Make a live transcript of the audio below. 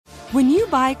When you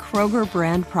buy Kroger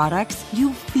brand products,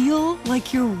 you feel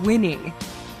like you're winning.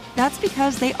 That's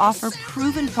because they offer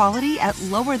proven quality at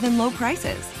lower than low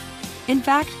prices. In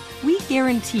fact, we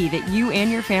guarantee that you and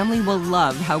your family will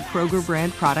love how Kroger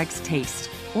brand products taste,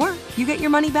 or you get your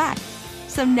money back.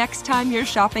 So next time you're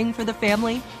shopping for the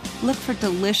family, look for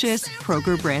delicious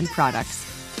Kroger brand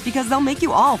products, because they'll make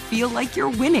you all feel like you're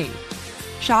winning.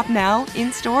 Shop now,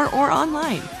 in-store, or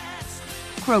online.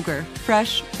 Kroger,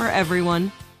 fresh for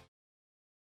everyone.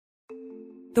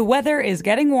 The weather is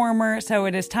getting warmer, so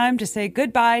it is time to say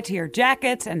goodbye to your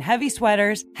jackets and heavy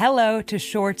sweaters. Hello to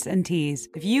shorts and tees.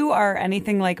 If you are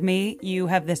anything like me, you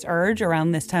have this urge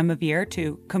around this time of year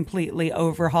to completely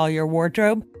overhaul your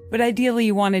wardrobe, but ideally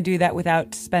you want to do that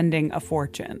without spending a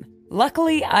fortune.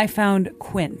 Luckily, I found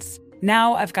Quince.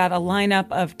 Now I've got a lineup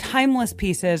of timeless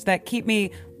pieces that keep me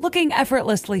looking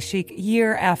effortlessly chic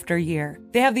year after year.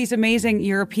 They have these amazing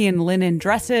European linen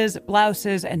dresses,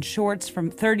 blouses, and shorts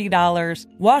from $30,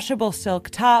 washable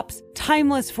silk tops,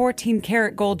 timeless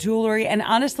 14-karat gold jewelry, and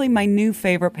honestly, my new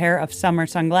favorite pair of summer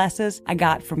sunglasses I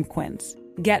got from Quince.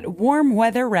 Get warm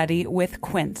weather ready with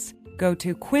Quince. Go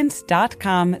to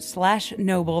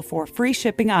quince.com/noble for free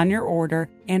shipping on your order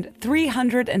and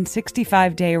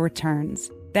 365-day returns.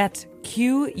 That's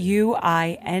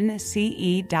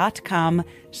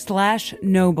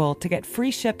QUINCE.com/noble to get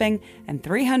free shipping and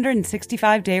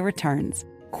 365-day returns.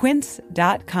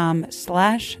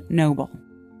 Quince.com/noble.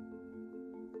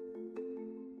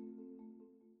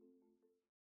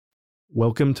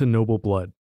 Welcome to Noble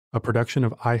Blood, a production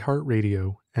of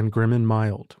iHeartRadio and Grim and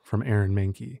Mild from Aaron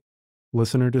Mahnke.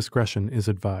 Listener discretion is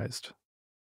advised.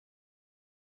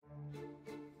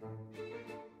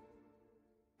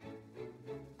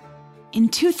 In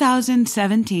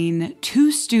 2017,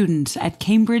 2 students at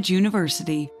Cambridge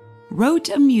University wrote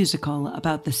a musical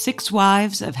about the 6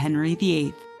 wives of Henry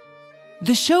VIII.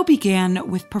 The show began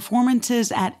with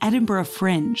performances at Edinburgh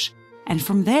Fringe, and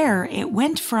from there it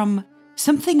went from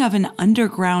something of an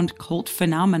underground cult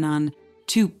phenomenon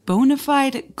to bona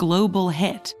fide global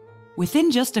hit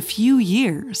within just a few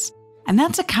years. And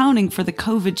that's accounting for the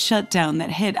COVID shutdown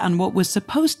that hit on what was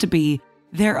supposed to be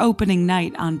their opening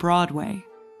night on Broadway.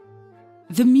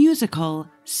 The musical,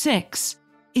 6,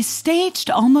 is staged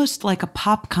almost like a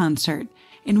pop concert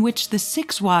in which the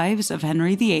 6 wives of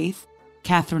Henry VIII,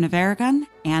 Catherine of Aragon,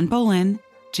 Anne Boleyn,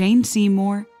 Jane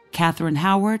Seymour, Catherine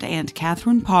Howard, and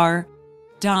Catherine Parr,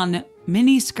 don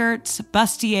miniskirts,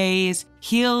 bustiers,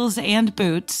 heels, and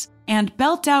boots, and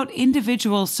belt out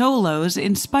individual solos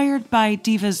inspired by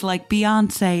divas like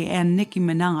Beyoncé and Nicki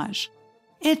Minaj.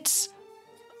 It's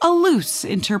a loose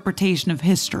interpretation of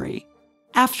history.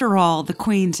 After all, the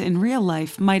queens in real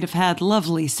life might have had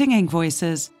lovely singing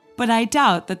voices, but I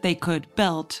doubt that they could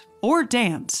belt or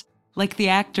dance like the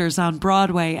actors on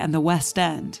Broadway and the West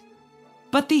End.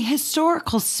 But the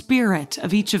historical spirit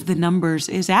of each of the numbers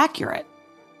is accurate.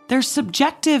 They're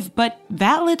subjective but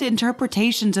valid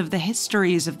interpretations of the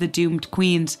histories of the doomed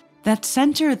queens that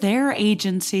center their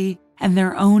agency and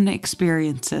their own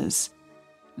experiences.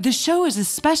 The show is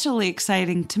especially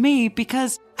exciting to me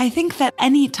because I think that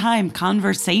any time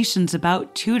conversations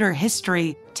about Tudor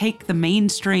history take the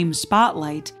mainstream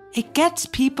spotlight, it gets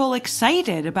people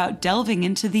excited about delving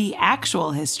into the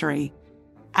actual history.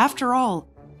 After all,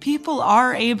 people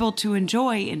are able to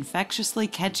enjoy infectiously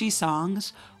catchy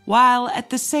songs while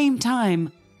at the same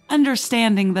time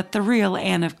understanding that the real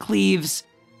Anne of Cleves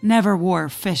never wore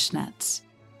fishnets.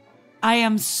 I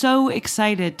am so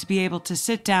excited to be able to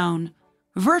sit down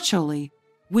virtually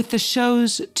with the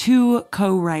show's 2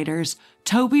 co-writers,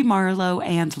 Toby Marlowe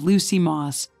and Lucy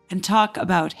Moss, and talk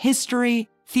about history,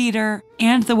 theater,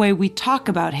 and the way we talk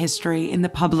about history in the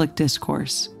public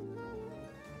discourse.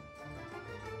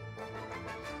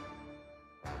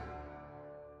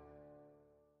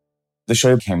 The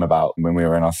show came about when we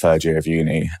were in our 3rd year of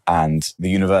uni, and the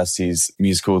university's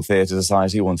Musical Theatre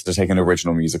Society wanted to take an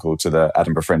original musical to the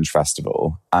Edinburgh Fringe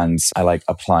Festival. And I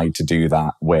applied to do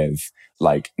that with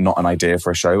not an idea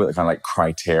for a show, but the kind of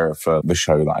criteria for the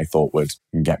show that I thought would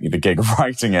get me the gig of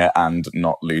writing it and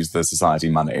not lose the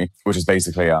society money, which is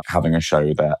basically having a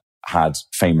show that had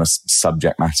famous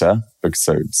subject matter, because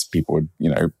so people would,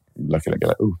 look at it and go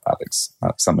like, "Ooh, that's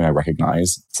something I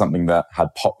recognize." Something that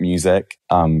had pop music,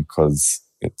 because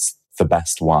it's the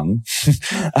best one,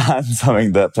 and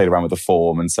something that played around with the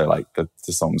form, and so the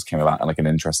songs came about in an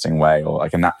interesting way, or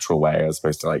a natural way, as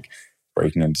opposed to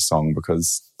breaking into song,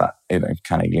 because that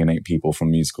can alienate people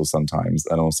from musicals sometimes.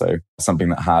 And also something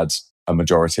that had a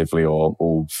majoritively or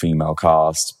all female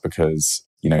cast, because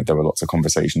there were lots of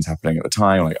conversations happening at the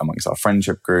time, amongst our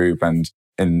friendship group and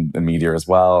in the media as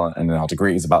well, and in our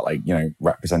degrees about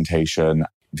representation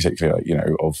particularly, like, you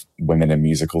know, of women in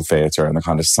musical theatre and the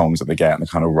kind of songs that they get and the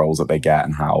kind of roles that they get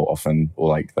and how often, or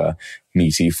like the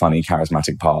meaty, funny,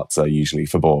 charismatic parts are usually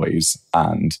for boys.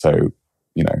 And so,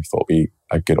 you know, thought it'd be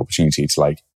a good opportunity to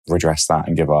like redress that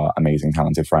and give our amazing,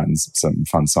 talented friends some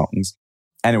fun songs.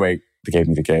 Anyway, they gave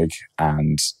me the gig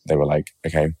and they were like,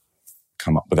 okay,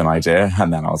 come up with an idea.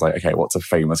 And then I was like, okay, what's a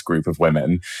famous group of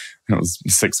women? And it was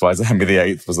Six Wives of Henry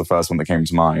VIII was the first one that came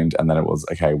to mind. And then it was,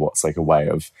 okay, what's like a way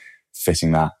of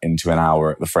fitting that into an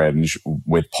hour at the Fringe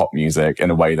with pop music in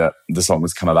a way that the song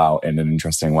has come about in an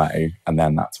interesting way. And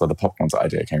then that's where the pop concert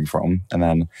idea came from. And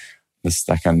then the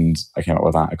second I came up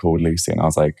with that, I called Lucy and I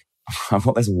was like, I've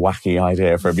got this wacky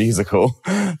idea for a musical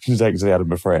to take to the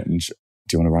Edinburgh Fringe.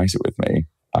 Do you want to write it with me?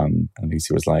 And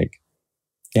Lucy was like,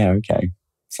 yeah, okay.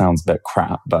 Sounds a bit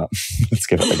crap, but let's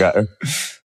give it a go.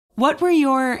 What were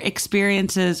your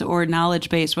experiences or knowledge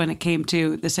base when it came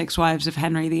to the Six Wives of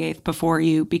Henry VIII before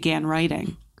you began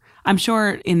writing? I'm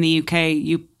sure in the UK,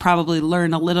 you probably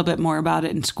learn a little bit more about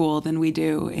it in school than we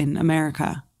do in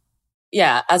America.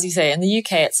 Yeah, as you say, in the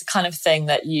UK, it's the kind of thing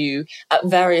that you, at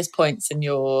various points in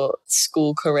your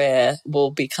school career,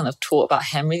 will be kind of taught about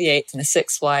Henry VIII and his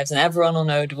six wives, and everyone will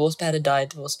know divorced beheaded died,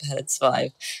 divorced beheaded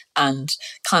survived, and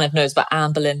kind of knows about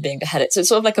Anne Boleyn being beheaded. So it's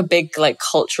sort of like a big like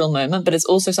cultural moment, but it's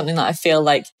also something that I feel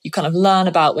like you kind of learn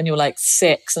about when you're like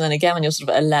 6, and then again when you're sort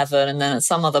of 11, and then at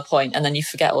some other point, and then you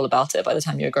forget all about it by the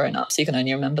time you're grown up. So you can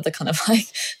only remember the kind of like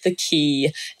the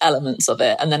key elements of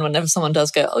it. And then whenever someone does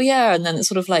go, oh yeah, and then it's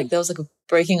sort of like there was like a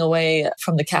breaking away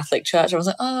from the Catholic Church. I was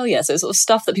like, oh yeah. So it's sort of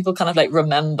stuff that people kind of like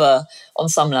remember on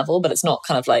some level, but it's not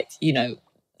kind of like, you know,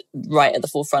 right at the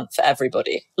forefront for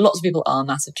everybody. Lots of people are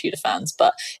massive Tudor fans,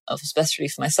 but especially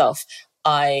for myself,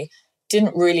 I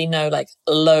didn't really know like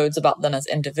loads about them as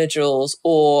individuals,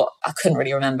 or I couldn't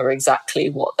really remember exactly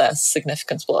what their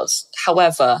significance was.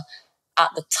 However,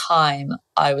 at the time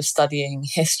I was studying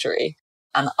history,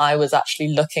 and I was actually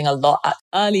looking a lot at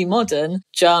early modern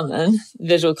German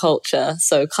visual culture.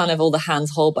 So kind of all the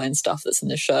Hans Holbein stuff that's in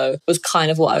the show was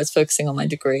kind of what I was focusing on my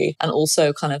degree, and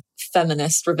also kind of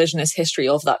feminist revisionist history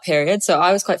of that period. So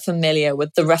I was quite familiar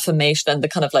with the Reformation and the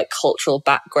kind of like cultural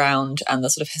background and the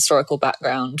sort of historical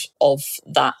background of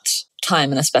that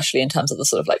time, and especially in terms of the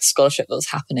sort of like scholarship that was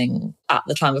happening at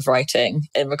the time of writing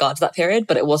in regard to that period.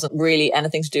 But it wasn't really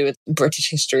anything to do with British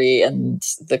history and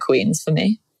the Queens for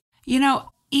me. You know,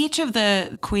 each of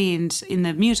the queens in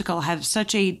the musical have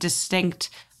such a distinct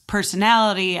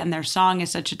personality, and their song is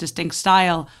such a distinct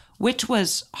style. Which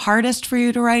was hardest for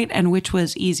you to write and which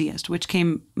was easiest? Which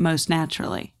came most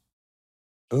naturally?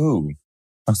 Ooh,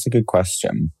 that's a good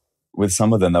question. With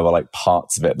some of them, there were like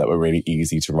parts of it that were really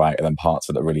easy to write and then parts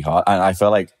of it that were really hard. And I feel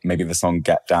like maybe the song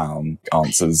Get Down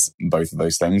answers both of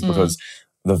those things, because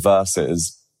the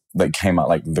verses that came out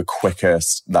like the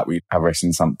quickest that we have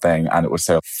written something, and it was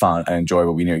so fun and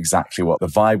enjoyable. We knew exactly what the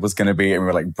vibe was going to be, and we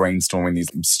were like brainstorming these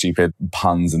stupid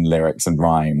puns and lyrics and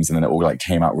rhymes, and then it all like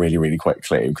came out really, really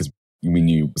quickly because we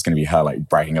knew it was going to be her like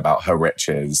bragging about her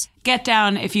riches. Get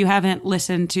Down, if you haven't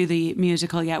listened to the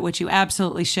musical yet, which you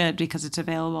absolutely should because it's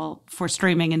available for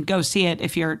streaming, and go see it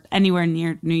if you're anywhere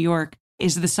near New York,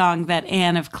 is the song that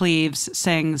Anne of Cleves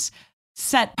sings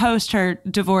set post her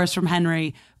divorce from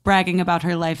Henry, bragging about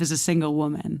her life as a single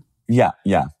woman. Yeah,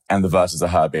 yeah. And the verses are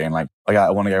her being like, oh yeah,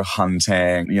 I want to go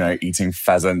hunting, you know, eating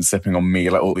pheasant, sipping on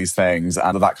meal, like all these things.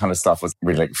 And that kind of stuff was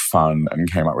really like fun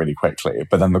and came out really quickly.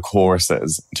 But then the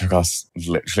choruses took us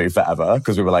literally forever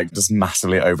because we were like just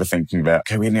massively overthinking it.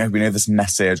 Okay, we know this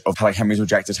message of how like Henry's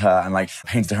rejected her and like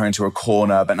painted her into a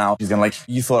corner, but now she's gonna like,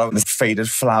 you thought I was this faded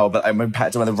flower, but I'm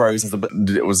pecked by the roses. But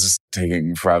it was just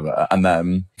taking forever. And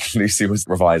then Lucy was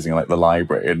revising like the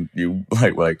library, and you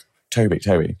like were like,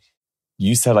 Toby,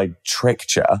 you said like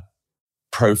tricture,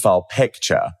 profile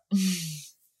picture.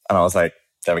 And I was like,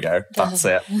 there we go. That's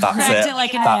it. Cracked it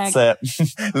like an egg. That's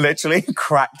it. Literally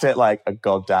cracked it like a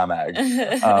goddamn egg.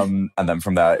 And then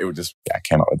from there, it would just,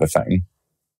 came up with the thing.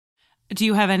 Do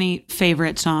you have any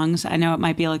favorite songs? I know it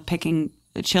might be like picking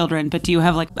children, but do you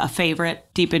have like a favorite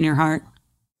deep in your heart?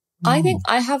 I think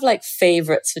I have like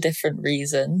favorites for different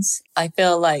reasons. I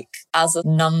feel like as a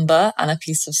number and a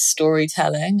piece of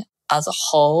storytelling as a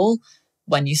whole,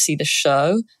 when you see the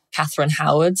show, Catherine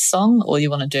Howard's song, All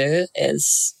You Want to Do,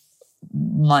 is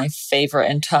my favorite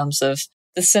in terms of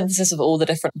the synthesis of all the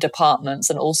different departments.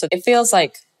 And also it feels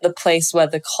like the place where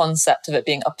the concept of it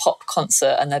being a pop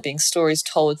concert and there being stories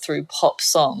told through pop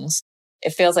songs,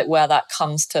 it feels like where that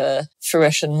comes to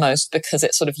fruition most, because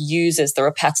it sort of uses the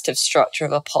repetitive structure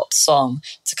of a pop song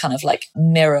to kind of like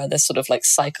mirror this sort of like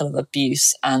cycle of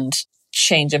abuse and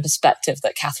change in perspective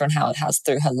that Catherine Howard has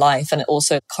through her life. And it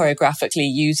also choreographically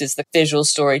uses the visual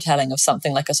storytelling of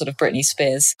something like a sort of Britney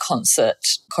Spears concert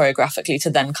choreographically to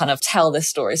then kind of tell this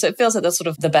story. So it feels like that's sort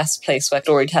of the best place where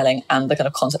storytelling and the kind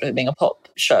of concept of it being a pop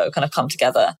show kind of come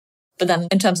together. But then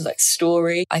in terms of like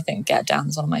story, I think Get Down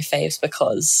is one of my faves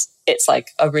because it's like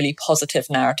a really positive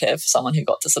narrative, someone who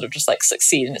got to sort of just like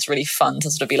succeed. And it's really fun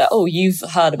to sort of be like, oh, you've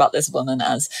heard about this woman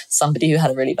as somebody who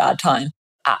had a really bad time.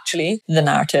 Actually, the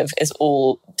narrative is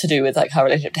all to do with like her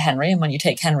relationship to Henry. And when you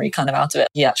take Henry kind of out of it,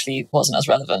 he actually wasn't as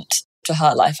relevant to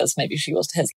her life as maybe she was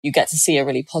to his. You get to see a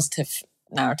really positive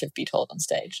narrative be told on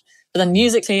stage. But then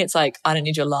musically, it's like, I Don't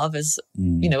Need Your Love is,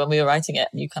 you know, when we were writing it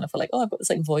and you kind of were like, oh, I've got this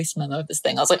like voice memo of this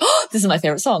thing. I was like, oh, this is my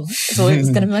favorite song. It's always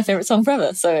going to be my favorite song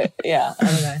forever. So yeah, I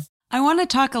don't know. I want to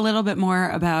talk a little bit more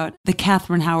about the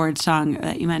Catherine Howard song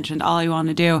that you mentioned, All You Want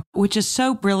to Do, which is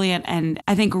so brilliant and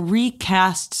I think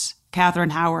recasts Catherine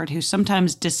Howard, who's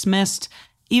sometimes dismissed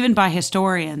even by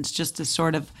historians just as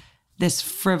sort of this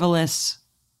frivolous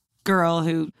girl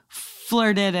who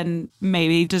flirted and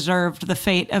maybe deserved the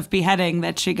fate of beheading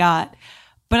that she got.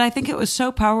 But I think it was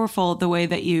so powerful the way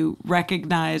that you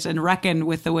recognize and reckon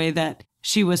with the way that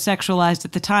she was sexualized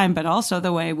at the time, but also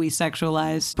the way we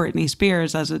sexualize Britney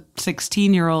Spears as a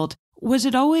 16-year-old. Was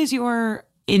it always your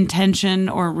intention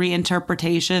or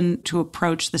reinterpretation to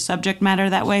approach the subject matter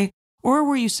that way? Or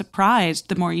were you surprised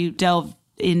the more you delved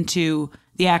into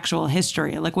the actual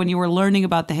history? Like when you were learning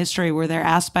about the history, were there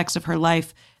aspects of her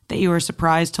life that you were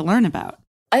surprised to learn about?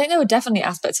 I think there were definitely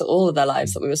aspects of all of their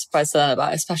lives that we were surprised to learn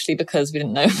about, especially because we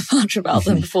didn't know much about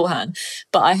them beforehand.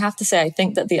 But I have to say, I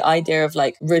think that the idea of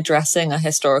like redressing a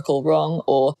historical wrong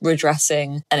or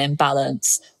redressing an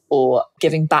imbalance or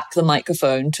giving back the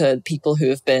microphone to people who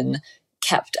have been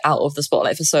kept out of the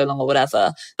spotlight for so long or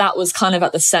whatever, that was kind of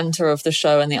at the center of the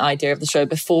show and the idea of the show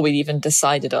before we even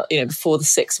decided, you know, before the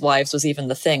Six Wives was even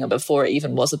the thing or before it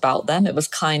even was about them. It was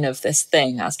kind of this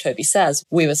thing, as Toby says,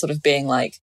 we were sort of being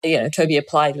like, you know, Toby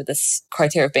applied with this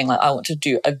criteria of being like, I want to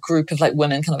do a group of like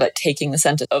women kind of like taking the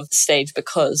center of the stage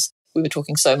because we were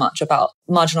talking so much about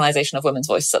marginalization of women's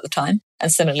voices at the time. And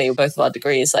similarly, both of our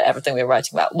degrees, like everything we were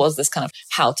writing about was this kind of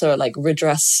how to like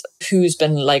redress who's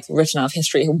been like written out of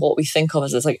history, what we think of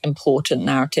as like important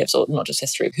narratives, or not just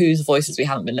history, whose voices we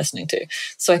haven't been listening to.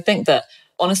 So I think that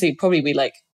honestly, probably we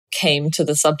like came to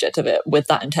the subject of it with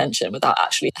that intention without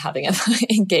actually having ever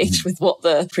engaged with what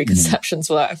the preconceptions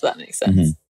were, if that makes sense. Mm-hmm.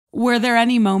 Were there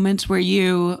any moments where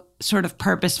you sort of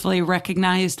purposefully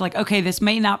recognized like, okay, this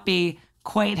may not be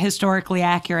quite historically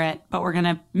accurate, but we're going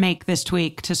to make this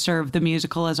tweak to serve the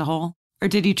musical as a whole? Or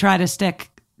did you try to stick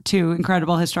to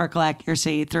incredible historical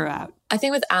accuracy throughout? I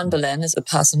think with Anne Boleyn is the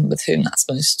person with whom that's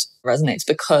most resonates,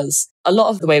 because a lot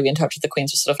of the way we interpreted the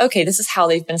queens was sort of, okay, this is how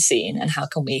they've been seen and how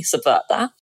can we subvert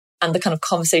that? And the kind of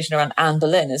conversation around Anne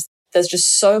Boleyn is there's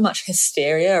just so much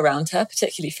hysteria around her,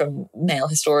 particularly from male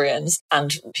historians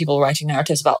and people writing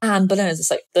narratives about Anne Boleyn. It's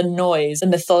like the noise, the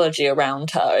mythology around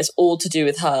her is all to do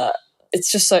with her.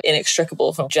 It's just so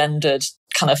inextricable from gendered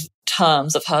kind of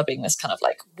terms of her being this kind of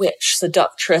like witch,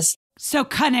 seductress. So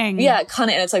cunning. Yeah,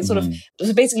 cunning. And it's like sort of,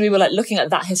 so basically we were like looking at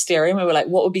that hysteria and we were like,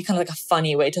 what would be kind of like a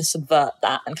funny way to subvert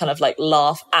that and kind of like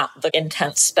laugh at the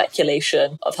intense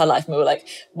speculation of her life. And we were like,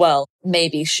 well,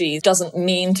 maybe she doesn't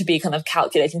mean to be kind of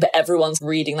calculating, but everyone's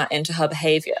reading that into her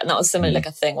behavior. And that was similarly like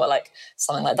a thing where like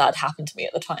something like that had happened to me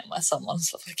at the time where someone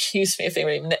sort of accused me of being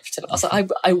really manipulative. And I was like,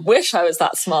 I wish I was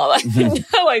that smart. I had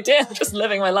no idea, just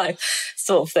living my life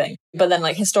sort of thing. But then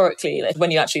like historically, like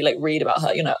when you actually like read about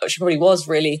her, you know, she probably was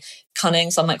really cunning.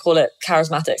 Some might call it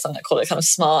charismatic. Some might call it kind of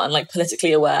smart and like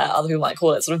politically aware. Other people might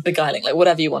call it sort of beguiling, like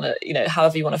whatever you want to, you know,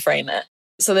 however you want to frame it.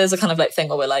 So there's a kind of like thing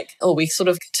where we're like, oh, we sort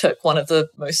of took one of the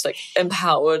most like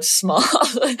empowered, smart,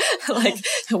 like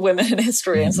women in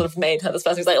history and sort of made her this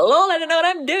person who's like, lol, I don't know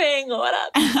what I'm doing or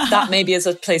whatever. That maybe is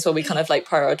a place where we kind of like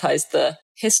prioritize the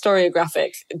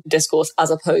historiographic discourse as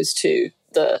opposed to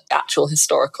the actual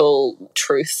historical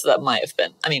truth that might have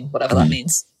been. I mean, whatever that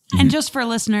means. And just for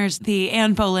listeners, the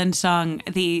Anne Boleyn song,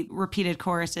 the repeated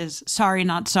chorus is sorry,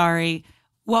 not sorry.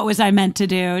 What was I meant to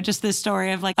do? Just this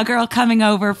story of like a girl coming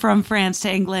over from France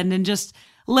to England and just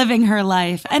living her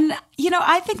life. And, you know,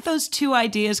 I think those two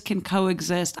ideas can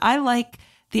coexist. I like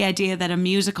the idea that a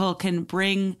musical can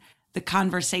bring the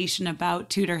conversation about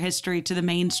Tudor history to the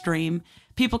mainstream.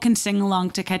 People can sing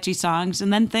along to catchy songs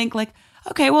and then think like,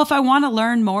 okay, well, if I want to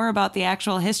learn more about the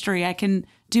actual history, I can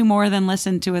do more than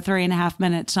listen to a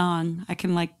 3.5-minute song. I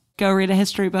can like go read a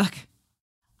history book.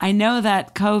 I know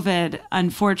that COVID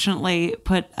unfortunately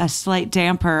put a slight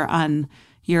damper on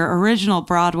your original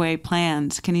Broadway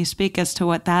plans. Can you speak as to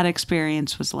what that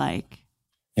experience was like?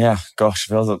 Yeah, gosh,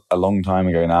 it feels a long time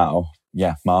ago now.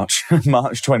 March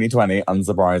 2020,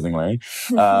 unsurprisingly,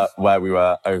 where we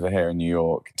were over here in New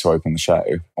York to open the show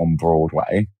on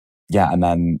Broadway. Yeah, and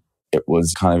then it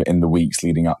was kind of in the weeks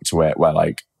leading up to it where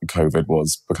like COVID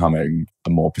was becoming a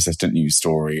more persistent news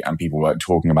story and people were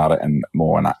talking about it and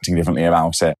more and acting differently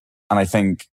about it. And I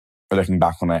think looking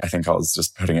back on it, I think I was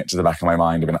just putting it to the back of my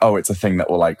mind of, oh, it's a thing that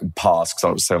will like pass, because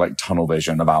I was so like tunnel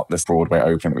vision about this Broadway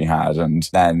open that we had. And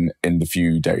then in the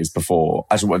few days before,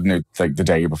 actually, no, like the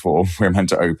day before we were meant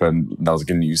to open, there was like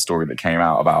a news story that came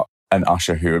out about an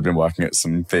usher who had been working at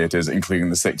some theatres, including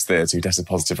the 6th Theatre, who tested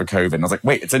positive for COVID. And I was like,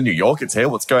 wait, it's in New York? It's here?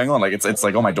 What's going on? Like, it's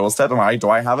like on my doorstep. Do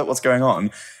I have it? What's going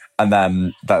on? And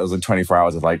then that was like 24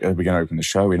 hours of like, are we going to open the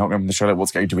show? We're not going to open the show. Like,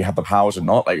 what's going? Do we have the power to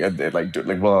not? Like, blah,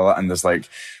 blah, blah. And there's like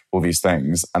all these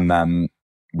things. And then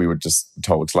we were just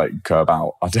told to like go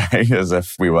about our day as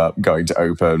if we were going to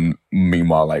open.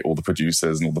 Meanwhile, like all the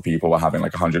producers and all the people were having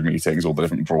like 100 meetings, all the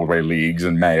different Broadway leagues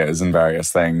and mayors and various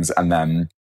things. And then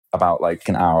about like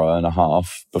an hour and a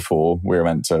half before we were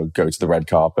meant to go to the red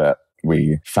carpet,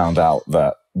 we found out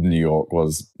that New York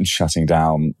was shutting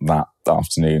down that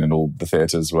afternoon and all the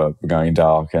theatres were going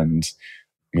dark and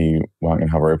we weren't going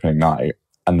to have our opening night.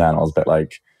 And then I was a bit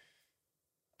like,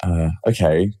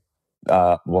 okay,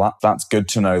 well, that's good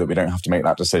to know that we don't have to make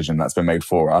that decision that's been made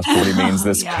for us. Probably means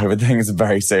this COVID thing is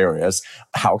very serious.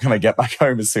 How can I get back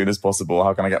home as soon as possible?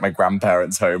 How can I get my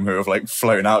grandparents home who have like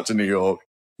flown out to New York?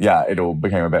 Yeah, it all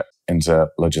became a bit into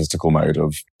logistical mode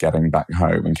of getting back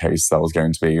home in case there was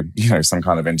going to be, some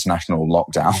kind of international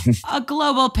lockdown. A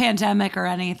global pandemic or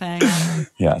anything.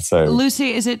 Yeah, so...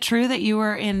 Lucy, is it true that you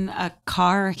were in a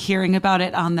car hearing about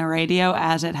it on the radio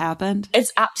as it happened?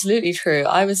 It's absolutely true.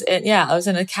 I was in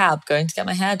a cab going to get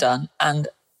my hair done, and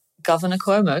Governor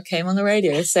Cuomo came on the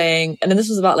radio saying, and then this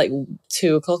was about like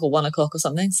 2 o'clock or 1 o'clock or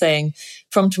something, saying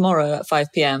from tomorrow at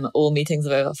 5 p.m, all meetings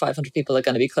of over 500 people are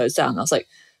going to be closed down. And I was like,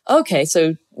 okay,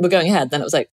 so we're going ahead. Then it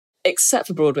was like, except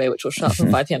for Broadway, which will shut from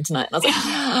 5 p.m. tonight. And I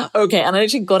was like, okay. And I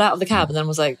actually got out of the cab and then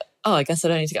was like, oh, I guess I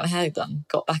don't need to get my hair done.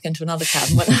 Got back into another cab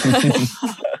and went.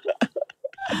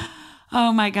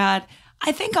 Oh my God.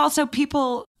 I think also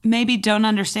people maybe don't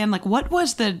understand, like, what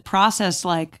was the process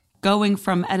like going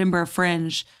from Edinburgh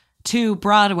Fringe to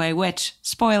Broadway, which,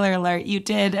 spoiler alert, you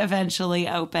did eventually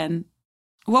open.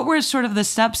 What were sort of the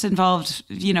steps involved,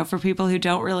 for people who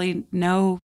don't really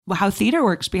know how theater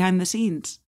works behind the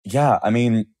scenes? Yeah, I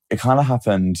mean, it kind of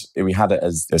happened. We had it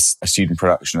as a student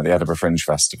production at the Edinburgh Fringe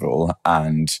Festival,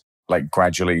 and like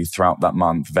gradually throughout that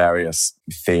month, various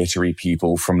theatre-y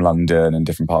people from London and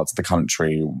different parts of the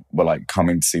country were like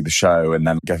coming to see the show and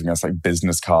then giving us like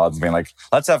business cards and being like,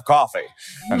 let's have coffee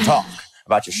and talk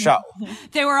about your show.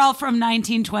 They were all from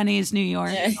 1920s New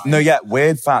York. No, yeah,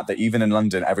 weird fact that even in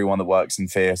London, everyone that works in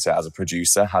theatre as a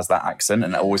producer has that accent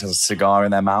and always has a cigar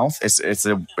in their mouth. It's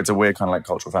a weird kind of like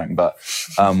cultural thing. But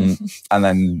and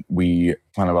then we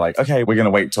kind of were like, okay, we're going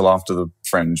to wait till after the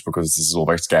Fringe because this is all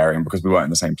very scary and because we weren't in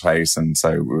the same place. And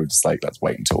so we were just like, let's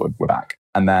wait until we're back.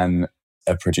 And then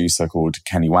a producer called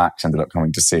Kenny Wax ended up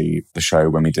coming to see the show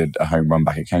when we did a home run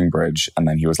back at Cambridge. And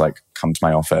then he was like, come to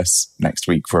my office next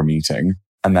week for a meeting.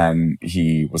 And then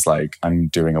he was like, I'm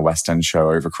doing a West End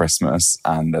show over Christmas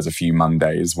and there's a few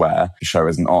Mondays where the show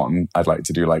isn't on. I'd like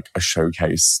to do like a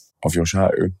showcase of your show.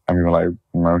 And we were like,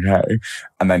 okay.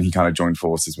 And then he kind of joined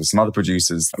forces with some other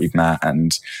producers that we've met.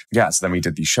 And yeah, so then we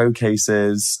did these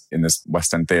showcases in this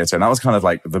West End theatre. And that was kind of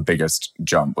like the biggest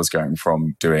jump, was going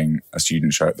from doing a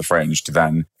student show at the Fringe to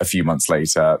then a few months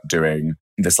later doing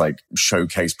this like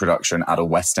showcase production at a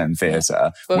West End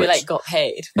theatre. Where we like got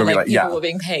paid. Where like people were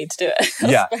being paid to do it.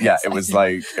 Yeah. It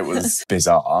was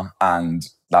bizarre. And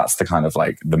that's the kind of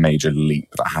like the major leap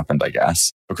that happened, I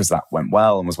guess, because that went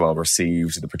well and was well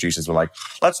received. The producers were like,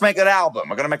 let's make an album.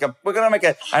 We're going to make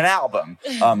an album.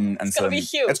 And it's going to be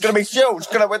huge. It's going to be huge. It's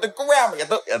going to win the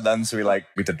Grammy. And then so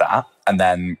we did that. And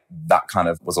then that kind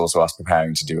of was also us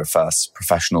preparing to do a first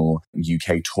professional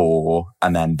UK tour.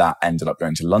 And then that ended up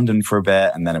going to London for a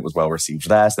bit. And then it was well received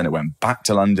there. So then it went back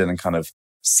to London and kind of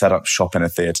set up shop in a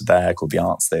theatre there called the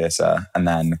Arts Theatre. And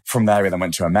then from there, we then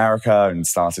went to America and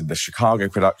started the Chicago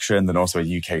production. Then also a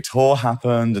UK tour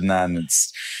happened. And then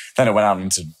it went out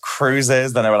into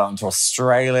cruises. Then it went out into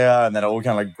Australia. And then it all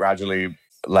kind of like gradually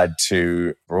led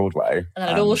to Broadway. And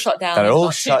then it all shut down. And it all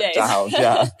shut down,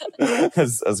 yeah.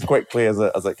 as quickly as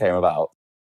it came about.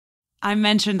 I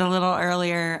mentioned a little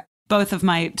earlier, both of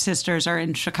my sisters are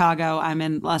in Chicago. I'm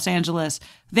in Los Angeles.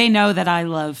 They know that I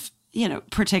love,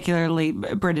 particularly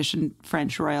British and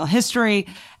French royal history.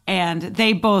 And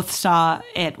they both saw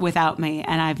it without me.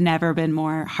 And I've never been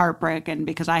more heartbroken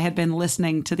because I had been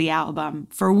listening to the album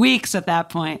for weeks at that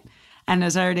point and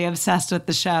was already obsessed with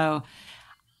the show.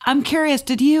 I'm curious,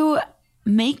 did you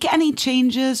make any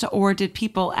changes or did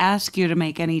people ask you to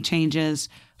make any changes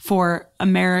for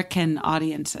American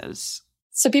audiences?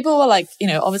 So people were like,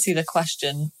 obviously the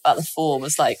question at the fore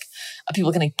was like, are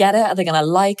people going to get it? Are they going to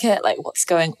like it? Like, what's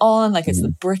going on? Like, it's the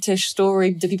British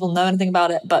story. Do people know anything about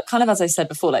it? But kind of, as I said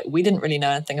before, like, we didn't really know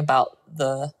anything about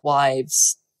the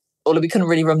wives, or we couldn't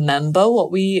really remember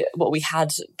what we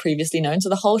had previously known. So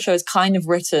the whole show is kind of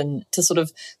written to sort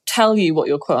of tell you what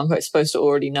you're quote unquote supposed to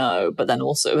already know, but then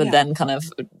also then kind of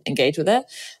engage with it.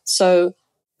 So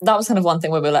that was kind of one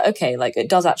thing where we were like, okay, like it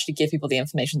does actually give people the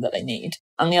information that they need.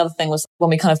 And the other thing was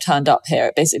when we kind of turned up here,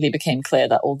 it basically became clear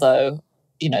that although,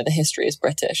 the history is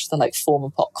British, the like former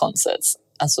pop concerts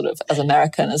as sort of as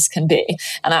American as can be.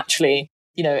 And actually,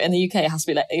 in the UK, it has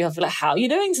to be like, you have to be like, how are you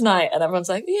doing tonight? And everyone's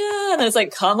like, yeah. And it's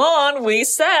like, come on, we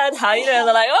said, how you doing? And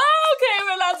they're like, oh, okay,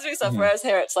 we're allowed to do stuff. Whereas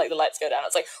here, it's like the lights go down.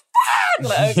 It's like,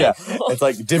 like okay, cool. It's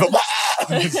like different.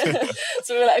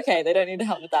 So we were like, okay, they don't need to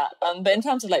help with that. But in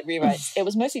terms of like rewrites, it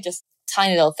was mostly just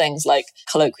tiny little things like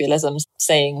colloquialisms,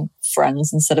 saying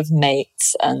friends instead of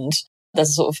mates. And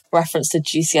there's a sort of reference to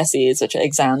GCSEs, which are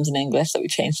exams in English, that we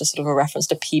changed to sort of a reference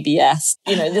to PBS.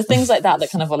 The things like that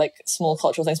kind of are like small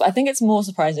cultural things. But I think it's more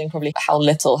surprising probably how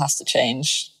little has to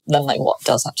change than like what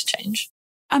does have to change.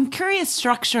 I'm curious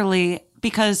structurally,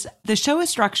 because the show is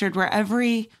structured where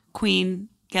every queen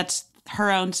gets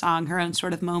her own song, her own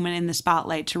sort of moment in the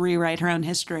spotlight to rewrite her own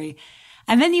history.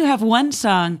 And then you have one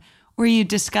song where you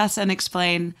discuss and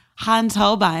explain Hans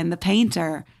Holbein, the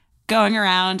painter, going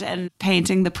around and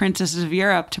painting the princesses of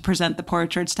Europe to present the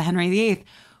portraits to Henry VIII.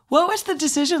 What was the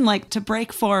decision like to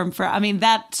break form for,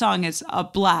 that song is a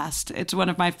blast. It's one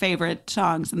of my favorite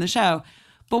songs in the show.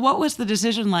 But what was the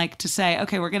decision like to say,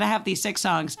 okay, we're going to have these 6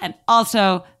 songs and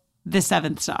also the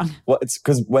 7th song? Well, it's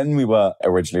because when we were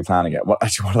originally planning it, one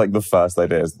of like the first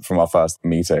ideas from our first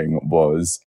meeting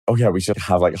was, oh yeah, we should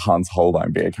have like Hans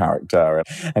Holbein be a character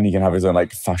and he can have his own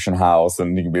like fashion house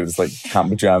and he can be this like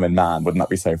camp German man. Wouldn't that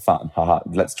be so fun? Haha,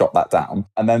 let's drop that down.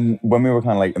 And then when we were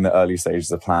kind of like in the early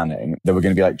stages of planning, there were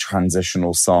going to be like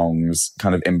transitional songs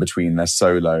kind of in between their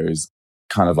solos,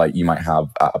 kind of like you might have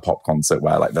at a pop concert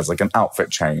where like there's like an outfit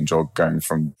change or going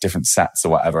from different sets or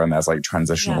whatever, and there's like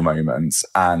transitional moments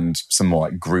and some more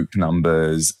like group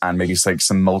numbers and maybe like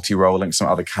some multi-rolling, some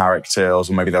other characters,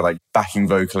 or maybe they're like backing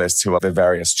vocalists who are the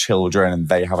various children and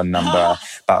they have a number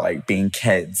about like being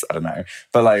kids. I don't know.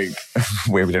 But like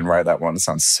we didn't write that one. It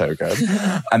sounds so good.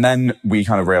 And then we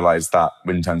kind of realized that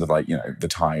in terms of like, the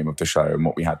time of the show and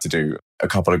what we had to do, a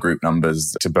couple of group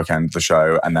numbers to bookend the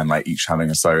show and then like each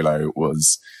having a solo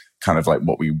was kind of like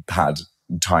what we had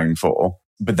time for.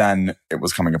 But then it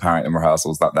was coming apparent in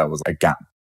rehearsals that there was a gap.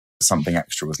 Something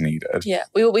extra was needed. Yeah,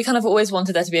 we kind of always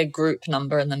wanted there to be a group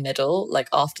number in the middle, like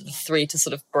after the 3, to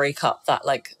sort of break up that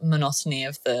like monotony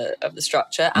of the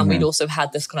structure. And we'd also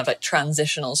had this kind of like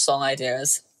transitional song idea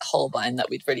as Holbein that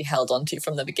we'd really held on to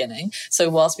from the beginning.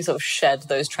 So whilst we sort of shed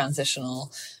those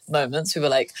transitional moments, we were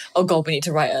like, oh God, we need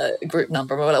to write a group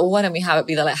number. And we were like, well, why don't we have it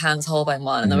be the like Hans Holbein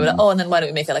one? And then we were like, and then why don't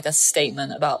we make it like a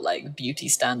statement about like beauty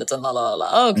standards and la la la.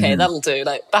 Oh, okay, that'll do.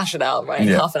 Like bash it out, right? In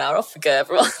half an hour, off we go.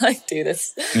 Everyone like do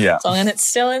this song, and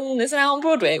it's now on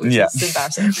Broadway, which is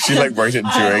embarrassing. She like wrote it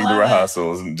during the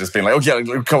rehearsals and just being like, oh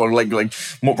yeah, come on, like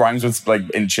what rhymes with like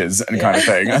inches and kind of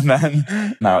thing. And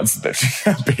then now it's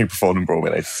being performed on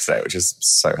Broadway later today, which is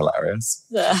so hilarious.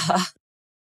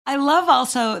 I love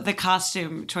also the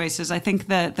costume choices. I think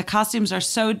the costumes are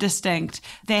so distinct.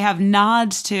 They have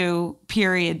nods to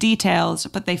period details,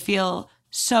 but they feel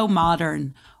so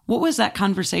modern. What was that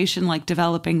conversation like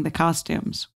developing the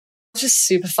costumes? Just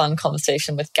super fun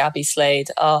conversation with Gabby Slade,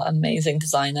 our amazing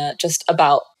designer, just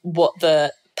about what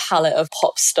the palette of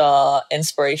pop star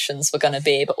inspirations were going to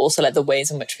be, but also like the ways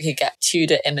in which we could get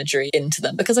Tudor imagery into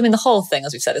them. Because the whole thing,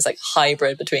 as we've said, is like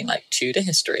hybrid between like Tudor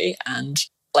history and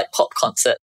like pop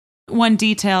concert. One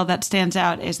detail that stands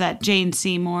out is that Jane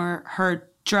Seymour, her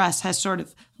dress has sort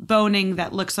of boning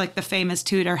that looks like the famous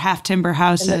Tudor half timber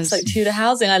houses. It looks like Tudor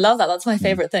housing. I love that. That's my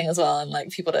favorite thing as well. And like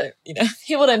people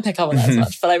don't pick up on that as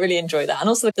much, but I really enjoy that. And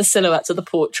also the silhouettes of the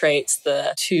portraits,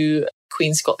 the 2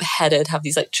 queens who got beheaded have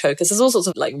these like chokers. There's all sorts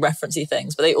of like referencey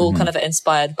things, but they all kind of are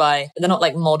inspired by, they're not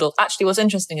like modeled. Actually, what's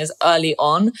interesting is early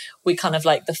on, we kind of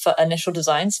like the initial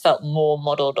designs felt more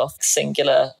modeled off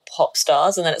singular pop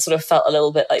stars. And then it sort of felt a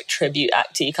little bit like tribute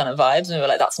acty kind of vibes. And we were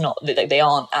like, that's not, they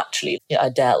aren't actually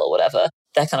Adele or whatever.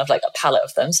 They're kind of like a palette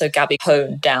of them. So Gabby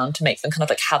honed down to make them kind of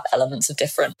like have elements of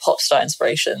different pop star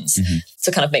inspirations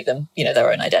to kind of make them,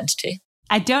 their own identity.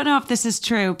 I don't know if this is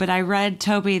true, but I read,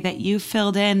 Toby, that you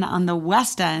filled in on the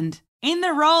West End in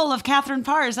the role of Catherine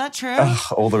Parr. Is that true?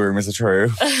 All the rumors are true.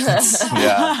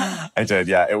 Yeah, I did.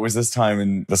 Yeah, it was this time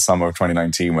in the summer of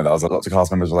 2019 where there was lots of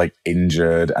cast members were like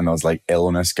injured and there was like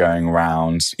illness going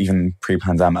around, even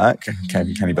pre-pandemic. Can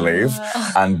you believe?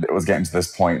 And it was getting to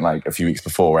this point like a few weeks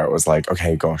before where it was like,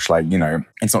 okay, gosh, like, you know,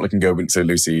 it's not looking good. So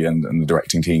Lucy and the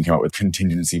directing team came up with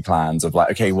contingency plans of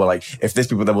like, okay, well, like if there's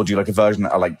people that will do like a version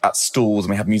that are like at stalls and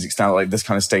we have music stand like this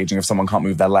kind of staging if someone can't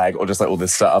move their leg or just like all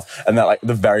this stuff. And that like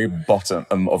the very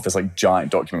bottom of this like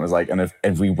giant document was like, and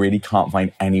if we really can't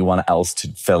find anyone else to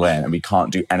fill in and we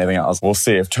can't do anything else, we'll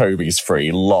see if Toby's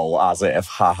free, lol, as if,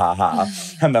 ha ha ha.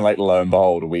 And then like lo and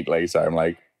behold, a week later, I'm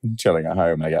like chilling at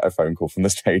home and I get a phone call from the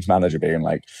stage manager being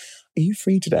like, are you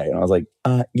free today? And I was like,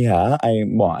 yeah,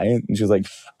 why? And she was like,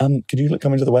 could you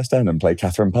come into the West End and play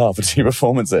Catherine Parr for 2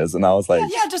 performances? And I was like,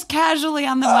 yeah, just casually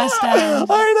on the West End. I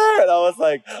know. And I was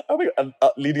like, oh my God. And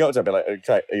leading up to it, I'd be like,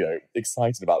 okay, you know,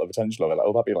 excited about the potential of it. Like,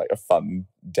 oh, that'd be like a fun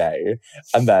day.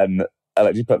 And then I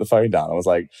literally put the phone down. I was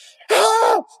like,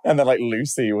 ah! And then like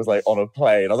Lucy was like on a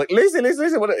plane. I was like, Lucy,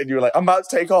 what? And you were like, I'm about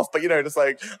to take off. But you know, just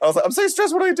like, I was like, I'm so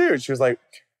stressed. What do I do? And she was like,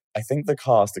 I think the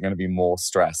cast are going to be more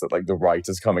stressed that like the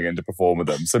writers coming in to perform with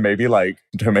them. So maybe like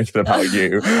don't make it about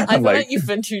you. I feel like you've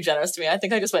been too generous to me. I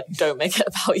think I just went, don't make it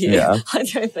about you. Yeah. I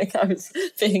don't think I was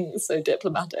being so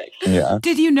diplomatic. Yeah.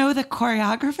 Did you know the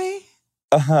choreography?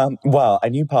 Well, I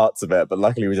knew parts of it, but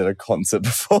luckily we did a concert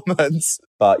performance.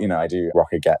 But, you know, I do rock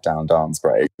a Get Down dance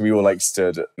break. We all like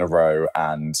stood in a row,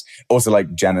 and also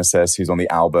like Genesis, who's on the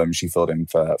album, she filled in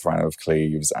for Anna of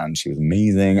Cleves and she was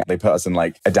amazing. They put us in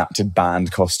like adapted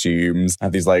band costumes,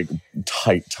 had these like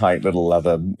tight little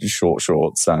leather short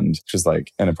shorts, and just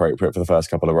like inappropriate for the first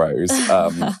couple of rows.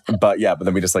 But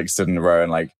then we just like stood in a row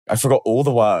and like, I forgot all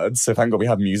the words. So thank God we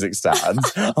had music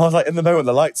stands. I was like, in the moment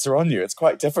the lights are on you, it's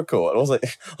quite difficult. And I was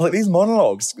like, these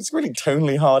monologues, it's really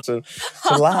tonally hard to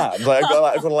land. Like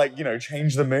I've got to like, you know,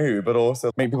 change the mood, but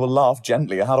also make people laugh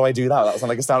gently. How do I do that? That sounds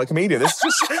like a stand-up comedian. This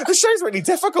show's really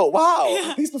difficult. Wow.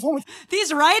 Yeah. These performances.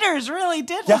 These writers really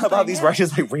did. Yeah, about these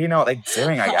writers, like really know what they're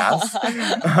doing, I guess.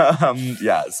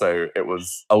 So it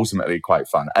was ultimately quite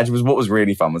fun. And what was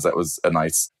really fun was that it was a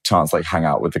nice chance to like hang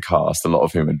out with the cast, a lot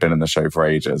of whom had been in the show for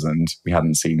ages and we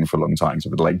hadn't seen for a long time. So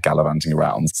we were like gallivanting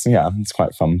around. So yeah, it's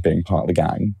quite fun being part of the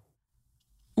gang.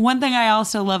 One thing I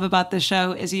also love about the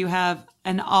show is you have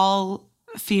an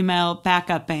all-female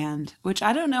backup band, which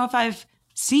I don't know if I've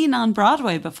seen on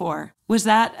Broadway before. Was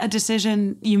that a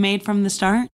decision you made from the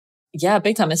start? Yeah,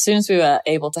 big time. As soon as we were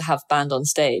able to have band on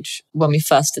stage, when we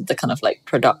first did the kind of like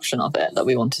production of it that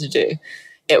we wanted to do,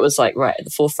 it was like right at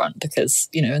the forefront because,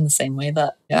 you know, in the same way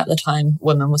that at the time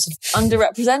women were sort of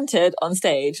underrepresented on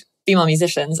stage, female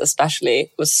musicians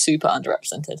especially was super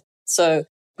underrepresented. So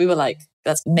we were like,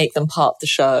 let's make them part of the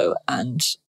show and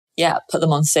put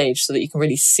them on stage so that you can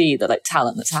really see the like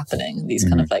talent that's happening. These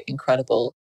kind of like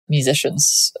incredible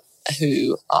musicians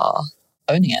who are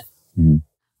owning it. Mm-hmm.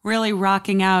 Really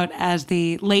rocking out as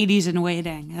the ladies in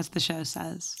waiting, as the show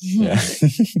says. Yeah.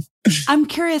 I'm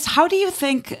curious, how do you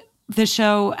think the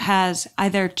show has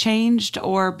either changed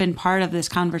or been part of this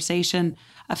conversation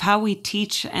of how we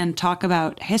teach and talk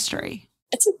about history?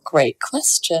 It's a great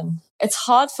question. It's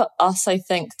hard for us, I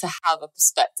think, to have a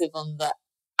perspective on the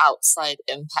outside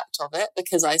impact of it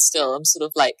because I still am sort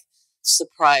of like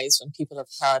surprised when people have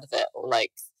heard of it or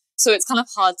like, so it's kind of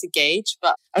hard to gauge.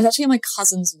 But I was actually at my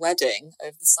cousin's wedding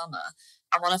over the summer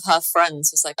and one of her friends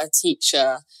was like a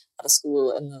teacher at a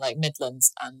school in the like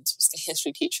Midlands and was a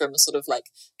history teacher and was sort of like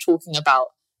talking about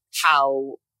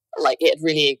how like it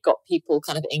really got people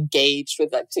kind of engaged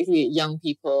with like particularly young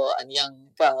people and young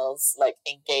girls like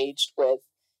engaged with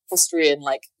history and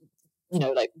like, you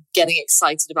know, like getting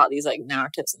excited about these like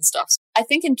narratives and stuff. I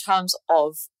think in terms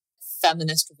of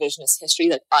feminist revisionist history,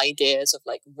 like ideas of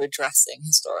like redressing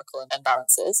historical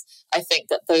imbalances, I think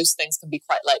that those things can be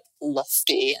quite like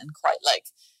lofty and quite like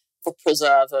the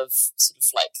preserve of sort of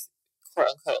like quote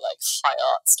unquote like high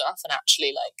art stuff. And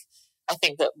actually like, I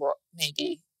think that what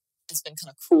maybe has been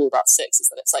kind of cool about Six is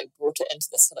that it's like brought it into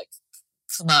this like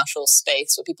commercial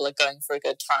space where people are going for a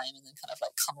good time and then kind of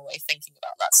like come away thinking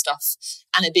about that stuff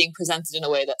and it being presented in a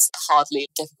way that's hardly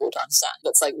difficult to understand,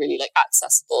 that's like really like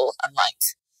accessible and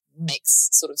like makes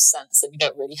sort of sense and you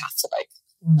don't really have to like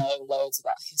know loads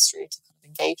about history to kind of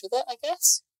engage with it, I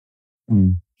guess.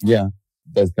 Yeah.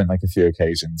 There's been like a few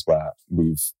occasions where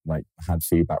we've like had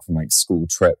feedback from like school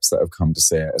trips that have come to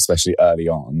see it, especially early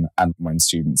on. And when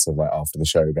students have like after the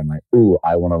show been like, ooh,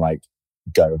 I want to like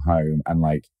go home and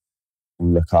like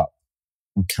look up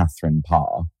Catherine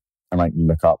Parr and like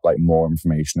look up like more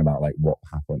information about like what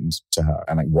happened to her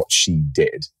and like what she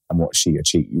did and what she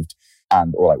achieved.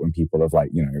 And or like when people have like,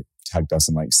 you know, tagged us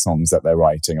in like songs that they're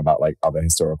writing about like other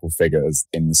historical figures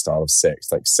in the style of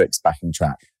Six, like Six backing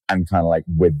track, and kind of like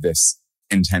with this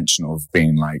intention of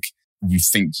being like, you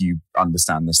think you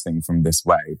understand this thing from this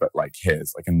way, but like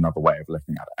here's like another way of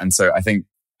looking at it. And so I think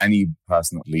any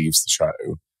person that leaves the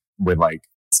show with like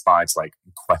inspired to like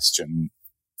question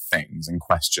things and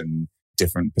question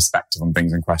different perspective on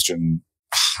things and question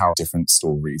how different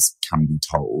stories can be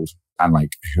told and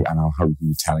like who and how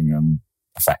you telling them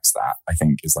affects that, I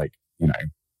think is like, you know,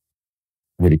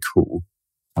 really cool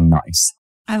and nice.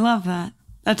 I love that.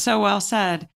 That's so well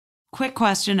said. Quick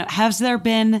question. Has there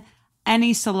been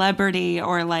any celebrity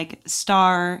or like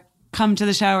star come to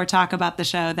the show or talk about the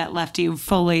show that left you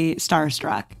fully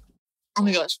starstruck? Oh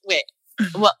my gosh, wait.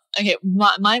 Well, okay,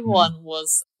 my one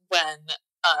was when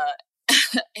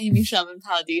Amy Sherman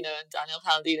Palladino and Daniel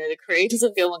Palladino, the creators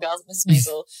of Gilmore Girls and Mrs.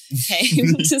 Maisel,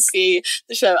 came to see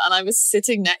the show, and I was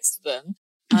sitting next to them,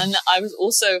 and I was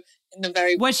also in the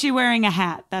very... Was she wearing a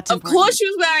hat? That's important. Of course she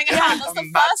was wearing a hat. That's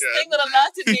the first thing that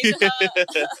alerted me to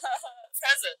her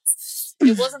presence.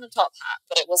 It wasn't a top hat,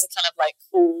 but it was a kind of like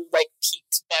cool, like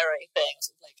peaked beret thing.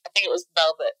 So like, I think it was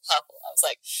velvet purple. I was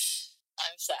like,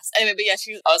 I'm obsessed. Anyway, but yeah,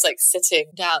 I was like sitting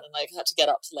down and like had to get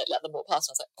up to like let them walk past.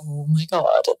 And I was like, oh my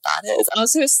God, that is. And I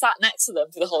was sat next to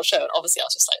them through the whole show. And obviously I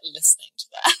was just like listening to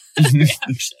their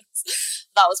reactions.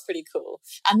 That was pretty cool.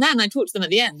 And then I talked to them at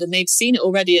the end and they'd seen it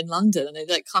already in London and they'd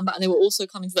like come back and they were also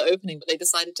coming to the opening, but they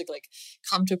decided to like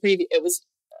come to a preview. It was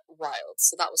wild.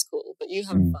 So that was cool. But you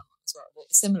have fun as well.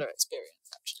 A similar experience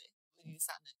actually.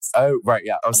 Oh, right,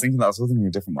 yeah. I was thinking that. I was thinking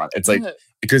a different one. It's like,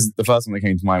 because the first one that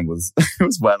came to mind was, it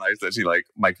was when I was literally like,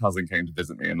 my cousin came to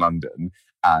visit me in London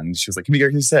and she was like, can we go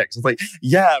to Six? I was like,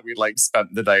 yeah. We'd like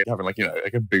spent the day having like, you know,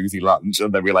 like a boozy lunch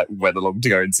and then we like went along to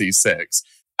go and see Six.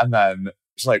 And then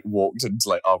she like walked into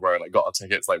like our row, like got our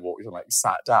tickets, like walked and like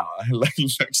sat down. I like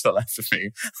looked to the left of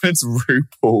me and it's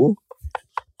RuPaul.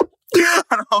 And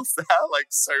I was there like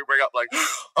sobering up like,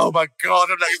 oh my God,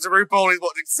 I'm next to RuPaul, he's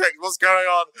watching Six, what's going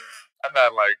on? And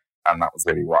then like, and that was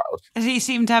really wild. Did he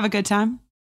seem to have a good time?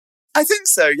 I think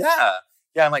so, yeah.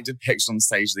 Yeah, and like did pictures on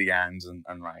stage at the end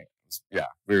and right. Yeah,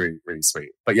 really, really sweet.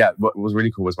 But yeah, what was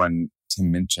really cool was when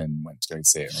Tim Minchin went to go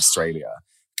see it in Australia.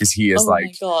 Because he is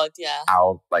like, oh my God, yeah,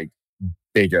 our like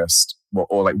biggest,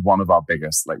 or like one of our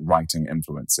biggest like writing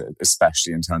influences,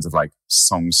 especially in terms of like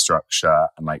song structure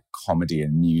and like comedy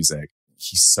and music.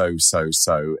 He's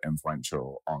so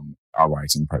influential on our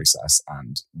writing process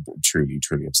and truly,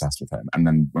 truly obsessed with him. And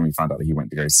then when we found out that he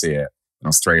went to go see it in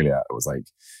Australia, it was like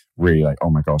really like, oh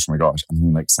my gosh. And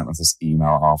he like sent us this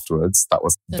email afterwards. That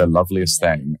was the loveliest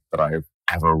thing that I've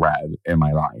ever read in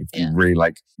my life. Yeah. And really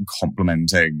like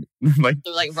complimenting like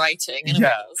writing. And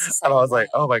I was like,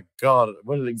 oh my God,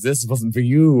 wouldn't exist if it wasn't for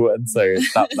you. And so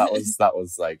that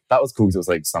was cool because it was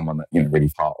like someone that, you know,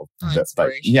 really part of this.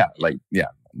 But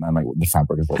and like the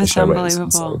fabric of what the show is.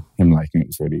 And so him liking it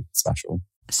was really special.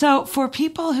 So for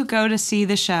people who go to see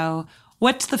the show,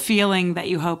 what's the feeling that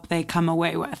you hope they come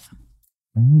away with?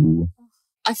 Ooh.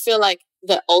 I feel like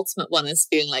the ultimate one is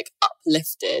feeling like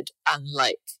uplifted and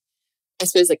like, I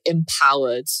suppose like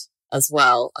empowered as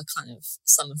well are kind of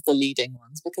some of the leading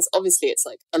ones, because obviously it's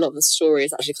like a lot of the story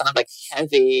is actually kind of like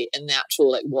heavy in the actual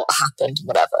like what happened and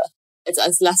whatever.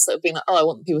 It's less sort of being like, oh, I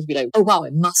want people to be like, oh wow,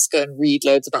 I must go and read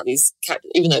loads about these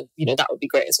characters, even though, you know, that would be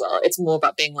great as well. It's more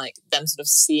about being like them sort of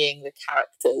seeing the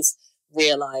characters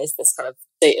realize this kind of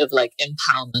state of like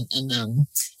empowerment and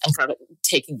kind of like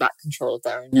taking back control of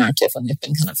their own narrative when they've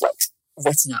been kind of like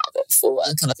written out of it before,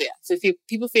 and kind of so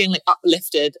people feeling like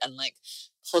uplifted and like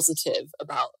positive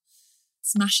about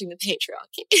smashing the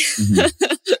patriarchy.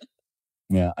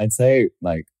 Yeah, I'd say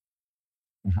like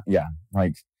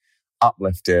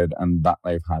uplifted and that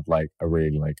they've had like a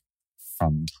really like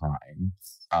fun time,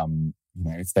 you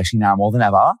know, especially now more than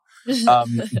ever,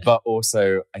 but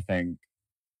also I think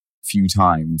a few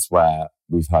times where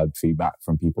we've heard feedback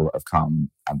from people that have come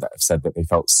and that have said that they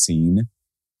felt seen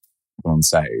on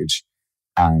stage,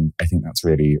 and I think that's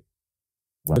really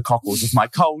the cockles of my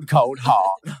cold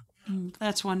heart.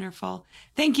 That's wonderful.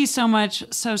 Thank you so much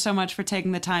for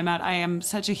taking the time out. I am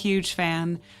such a huge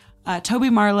fan. Toby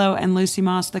Marlow and Lucy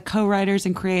Moss, the co-writers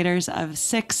and creators of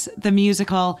Six, the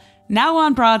musical, now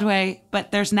on Broadway,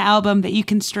 but there's an album that you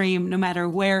can stream no matter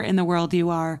where in the world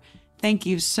you are. Thank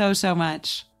you so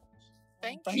much.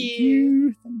 Thank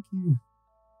you. Thank you.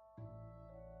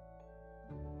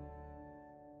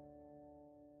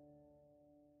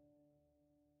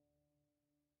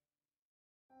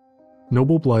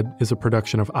 Noble Blood is a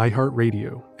production of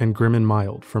iHeartRadio and Grim &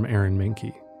 Mild from Aaron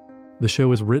Mahnke. The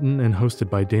show is written and hosted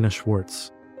by Dana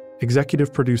Schwartz.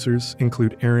 Executive producers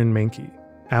include Aaron Mahnke,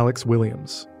 Alex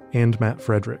Williams, and Matt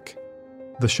Frederick.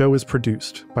 The show is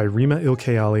produced by Rima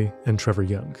Ilkayali and Trevor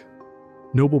Young.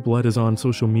 Noble Blood is on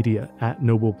social media at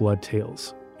Noble Blood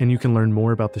Tales, and you can learn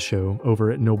more about the show over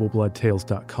at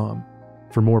noblebloodtales.com.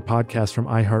 For more podcasts from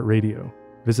iHeartRadio,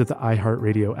 visit the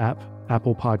iHeartRadio app,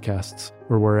 Apple Podcasts,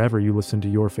 or wherever you listen to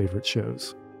your favorite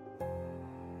shows.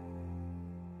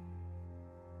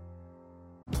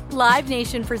 Live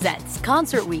Nation presents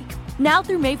Concert Week. Now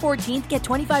through May 14th, get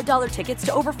 $25 tickets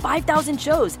to over 5,000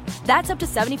 shows. That's up to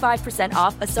 75%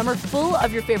 off a summer full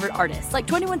of your favorite artists like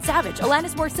 21 Savage,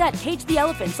 Alanis Morissette, Cage the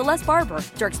Elephant, Celeste Barber,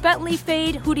 Dierks Bentley,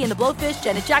 Fade, Hootie and the Blowfish,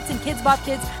 Janet Jackson, Kidz Bop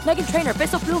Kids, Meghan Trainor,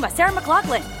 Peso Pluma, Sarah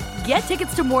McLachlan. Get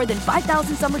tickets to more than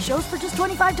 5,000 summer shows for just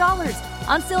 $25.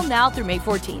 Until now through May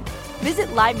 14th. Visit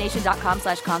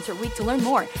LiveNation.com/Concert Week to learn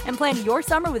more and plan your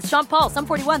summer with Sean Paul, Sum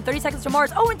 41, 30 Seconds to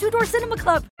Mars, and Two Door Cinema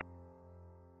Club.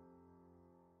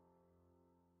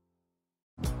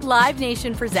 Live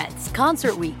Nation presents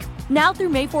Concert Week. Now through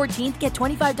May 14th, get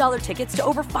 $25 tickets to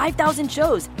over 5,000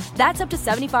 shows. That's up to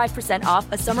 75%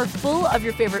 off a summer full of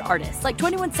your favorite artists like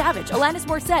 21 Savage, Alanis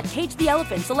Morissette, Cage the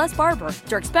Elephant, Celeste Barber,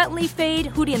 Dierks Bentley, Fade,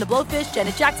 Hootie and the Blowfish,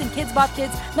 Janet Jackson, Kidz Bop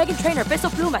Kids, Meghan Trainor, Peso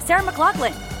Pluma, Sarah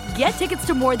McLachlan. Get tickets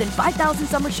to more than 5,000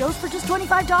 summer shows for just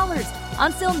 $25.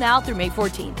 Until now through May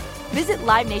 14th. Visit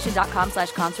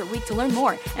LiveNation.com/Concert Week to learn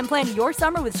more and plan your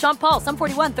summer with Sean Paul, Sum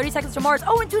 41, 30 Seconds to Mars,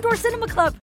 and Two Door Cinema Club.